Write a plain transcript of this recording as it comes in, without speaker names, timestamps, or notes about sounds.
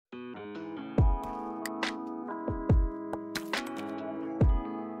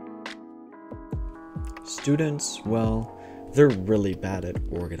Students, well, they're really bad at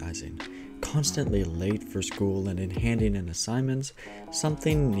organizing. Constantly late for school and in handing in assignments,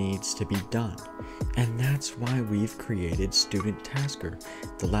 something needs to be done. And that's why we've created Student Tasker,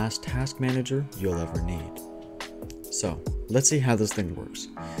 the last task manager you'll ever need. So, let's see how this thing works.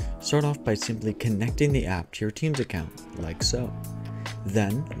 Start off by simply connecting the app to your Teams account, like so.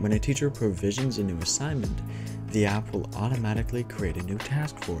 Then, when a teacher provisions a new assignment, the app will automatically create a new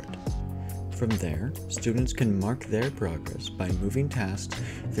task for it. From there, students can mark their progress by moving tasks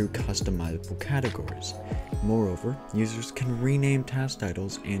through customizable categories. Moreover, users can rename task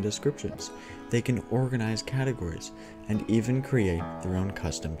titles and descriptions. They can organize categories and even create their own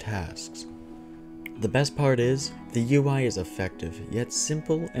custom tasks. The best part is, the UI is effective yet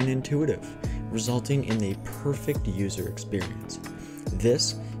simple and intuitive, resulting in a perfect user experience.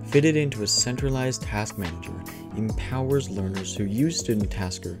 This, fitted into a centralized task manager, empowers learners who use Student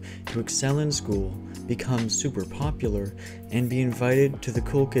Tasker to excel in school, become super popular, and be invited to the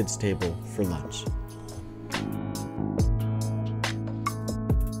cool kids table for lunch.